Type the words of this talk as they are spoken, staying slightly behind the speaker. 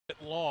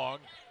long,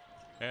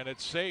 and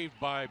it's saved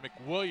by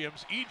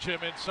McWilliams.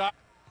 Ejim inside.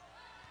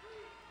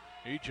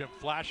 Ejim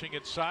flashing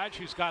inside.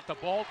 She's got the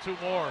ball. 2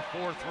 more.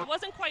 4-3. I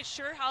wasn't quite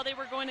sure how they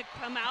were going to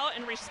come out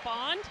and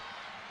respond.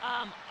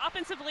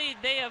 Offensively,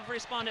 they have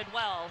responded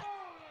well.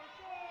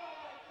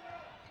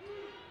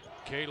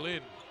 Kaylin,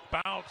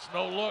 bounce,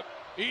 no look.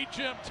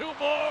 Ejim, 2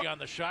 more on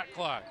the shot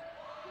clock.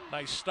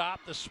 Nice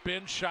stop. The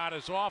spin shot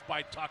is off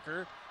by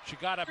Tucker. She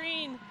got a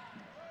Green.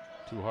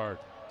 Too hard.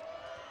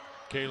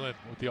 Kaylin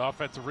with the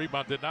offensive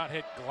rebound, did not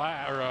hit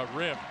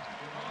rim.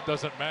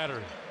 Doesn't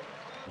matter.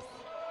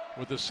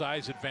 With the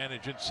size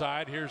advantage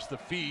inside, here's the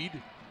feed.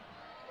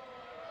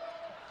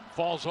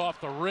 Falls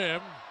off the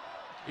rim.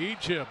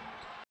 Ejim.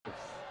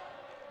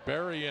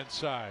 Barry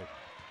inside.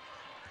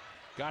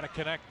 Got to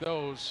connect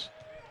those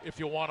if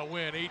you want to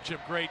win. Ejim,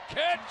 great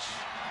catch.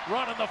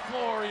 Running the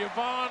floor,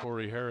 Yvonne.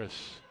 Corey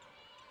Harris.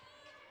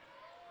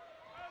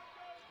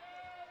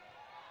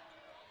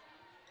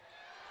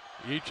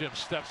 Ejim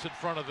steps in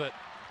front of it.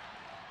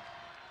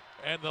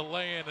 And the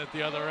lay-in at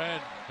the other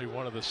end.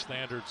 One of the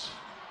standards.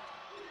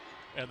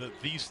 And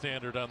the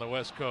standard on the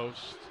West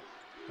Coast.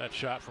 That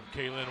shot from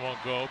Kaylin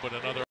won't go, but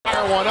another.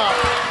 Fire one up.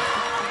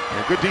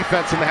 And good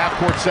defense in the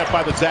half-court set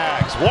by the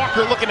Zags.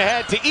 Walker looking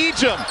ahead to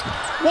Ejim.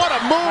 What a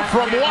move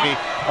from Walker.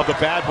 Of the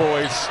bad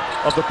boys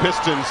of the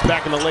Pistons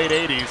back in the late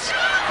 80s.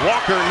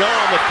 Walker, no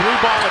on the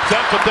 3-ball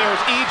attempt, but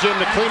there's Ejim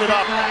to clean it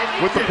up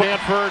with the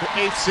Stanford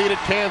 8th-seeded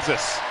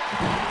Kansas.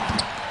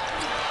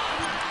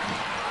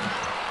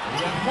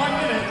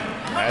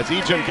 As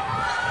Ejim.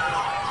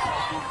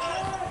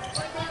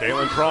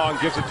 Dalen Prong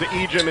gives it to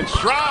Ejim in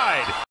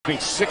stride.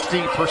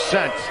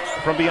 60%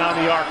 from beyond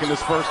the arc in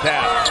this first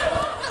half.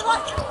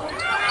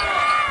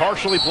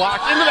 Partially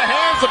blocked into the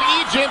hands of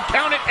Ejim.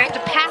 Count it. And to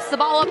pass the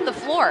ball up the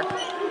floor.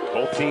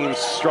 Both teams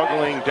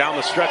struggling down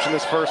the stretch in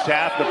this first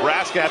half.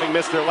 Nebraska having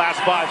missed their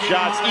last 5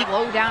 shots.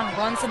 Slow down,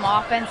 run some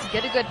offense,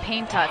 get a good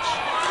paint touch.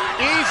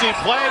 Easy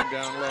play.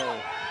 Down low.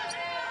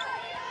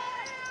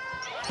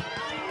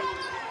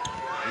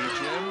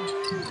 Ejim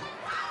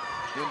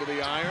into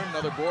the iron.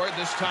 Another board.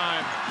 This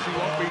time she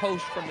won't be.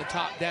 Post from the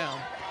top down.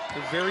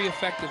 They're very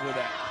effective with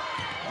that.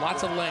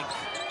 Lots of length.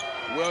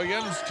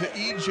 Williams to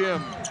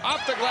Ejim.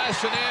 Off the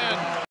glass and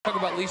in. Talk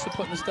about Lisa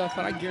putting the stuff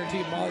on. I guarantee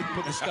you Molly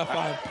put the stuff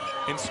on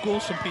and school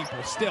some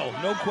people. Still,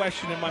 no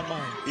question in my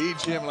mind.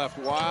 Ejim left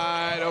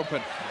wide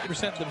open.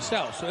 Percent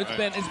themselves. So it's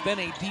been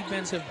a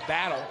defensive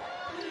battle,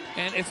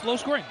 and it's low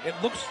scoring. It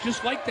looks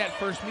just like that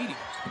first meeting.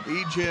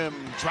 Ejim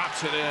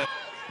drops it in.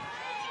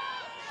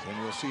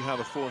 And we'll see how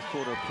the fourth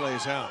quarter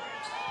plays out.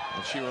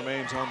 And she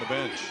remains on the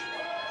bench.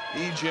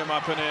 Ejim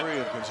up and in. 3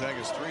 of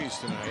Gonzaga's threes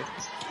tonight.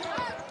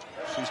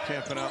 She's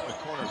camping out in the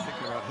corner,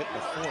 thinking about hitting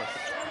the fourth.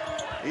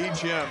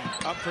 Ejim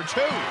up for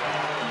 2.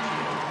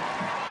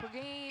 Per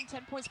game,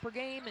 10 points per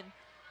game, and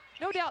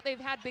no doubt they've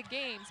had big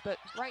games, but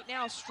right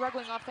now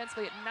struggling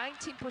offensively at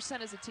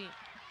 19% as a team.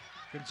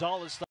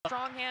 Gonzalez.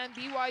 Strong hand,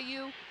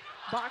 BYU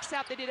boxed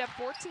out. They did have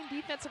 14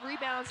 defensive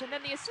rebounds, and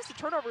then the assist to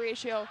turnover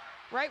ratio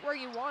right where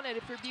you want it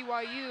if you're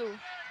BYU.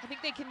 I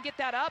think they can get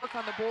that up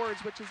on the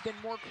boards, which has been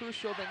more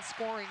crucial than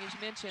scoring, as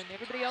you mentioned.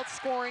 Everybody else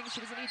scoring, she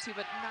doesn't need to,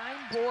 but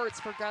 9 boards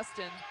for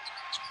Gustin.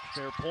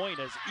 Fair point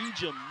as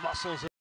Ejim muscles